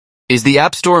Is the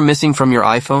App Store missing from your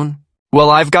iPhone? Well,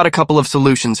 I've got a couple of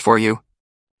solutions for you.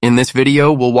 In this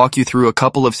video, we'll walk you through a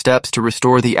couple of steps to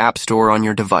restore the App Store on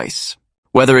your device.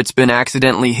 Whether it's been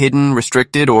accidentally hidden,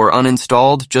 restricted, or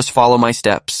uninstalled, just follow my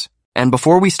steps. And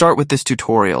before we start with this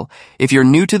tutorial, if you're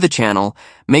new to the channel,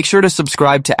 make sure to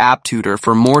subscribe to App Tutor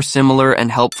for more similar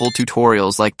and helpful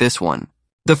tutorials like this one.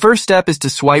 The first step is to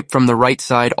swipe from the right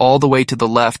side all the way to the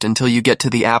left until you get to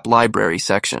the App Library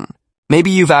section. Maybe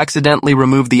you've accidentally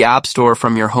removed the App Store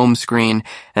from your home screen,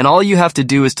 and all you have to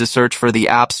do is to search for the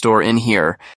App Store in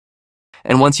here.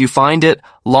 And once you find it,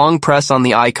 long press on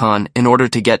the icon in order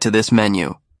to get to this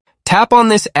menu. Tap on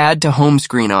this Add to Home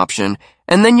Screen option,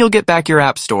 and then you'll get back your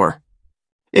App Store.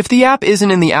 If the app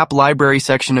isn't in the App Library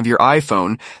section of your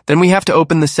iPhone, then we have to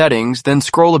open the settings, then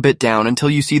scroll a bit down until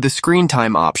you see the Screen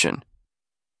Time option.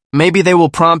 Maybe they will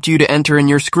prompt you to enter in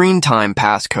your screen time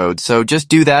passcode, so just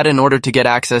do that in order to get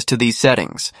access to these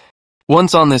settings.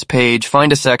 Once on this page,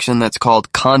 find a section that's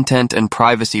called Content and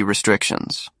Privacy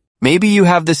Restrictions. Maybe you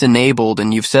have this enabled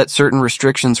and you've set certain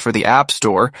restrictions for the App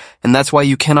Store, and that's why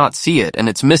you cannot see it and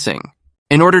it's missing.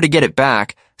 In order to get it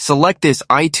back, select this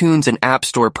iTunes and App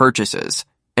Store purchases.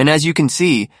 And as you can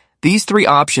see, these three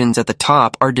options at the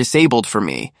top are disabled for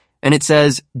me, and it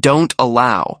says Don't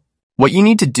Allow. What you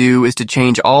need to do is to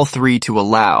change all three to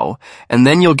allow, and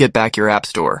then you'll get back your App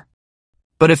Store.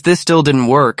 But if this still didn't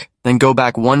work, then go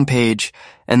back one page,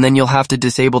 and then you'll have to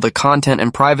disable the content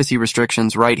and privacy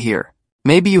restrictions right here.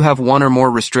 Maybe you have one or more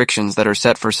restrictions that are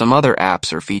set for some other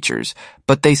apps or features,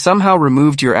 but they somehow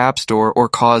removed your App Store or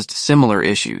caused similar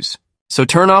issues. So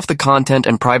turn off the content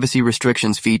and privacy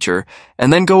restrictions feature,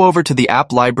 and then go over to the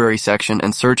App Library section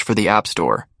and search for the App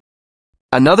Store.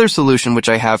 Another solution which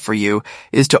I have for you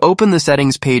is to open the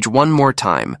settings page one more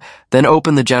time, then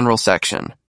open the general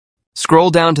section.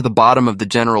 Scroll down to the bottom of the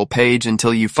general page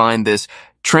until you find this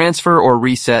Transfer or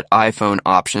Reset iPhone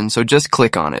option, so just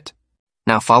click on it.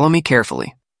 Now follow me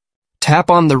carefully.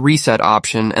 Tap on the Reset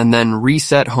option and then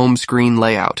Reset Home Screen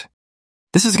Layout.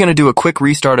 This is going to do a quick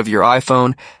restart of your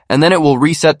iPhone, and then it will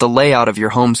reset the layout of your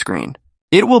home screen.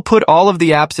 It will put all of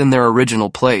the apps in their original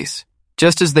place,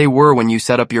 just as they were when you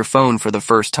set up your phone for the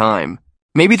first time.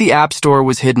 Maybe the App Store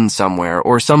was hidden somewhere,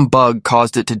 or some bug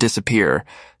caused it to disappear,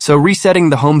 so resetting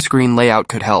the home screen layout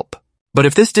could help. But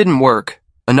if this didn't work,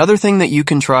 another thing that you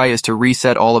can try is to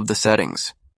reset all of the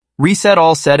settings. Reset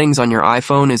all settings on your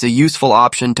iPhone is a useful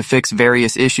option to fix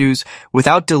various issues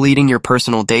without deleting your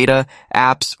personal data,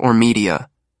 apps, or media.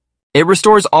 It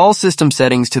restores all system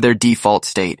settings to their default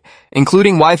state,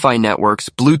 including Wi-Fi networks,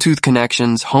 Bluetooth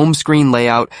connections, home screen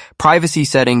layout, privacy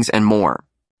settings, and more.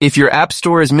 If your App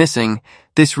Store is missing,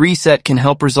 this reset can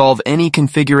help resolve any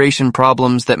configuration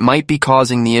problems that might be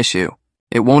causing the issue.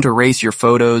 It won't erase your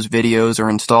photos, videos, or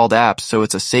installed apps, so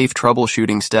it's a safe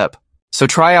troubleshooting step. So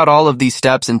try out all of these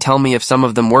steps and tell me if some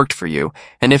of them worked for you,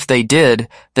 and if they did,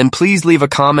 then please leave a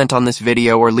comment on this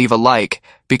video or leave a like,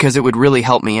 because it would really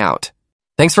help me out.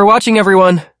 Thanks for watching,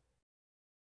 everyone!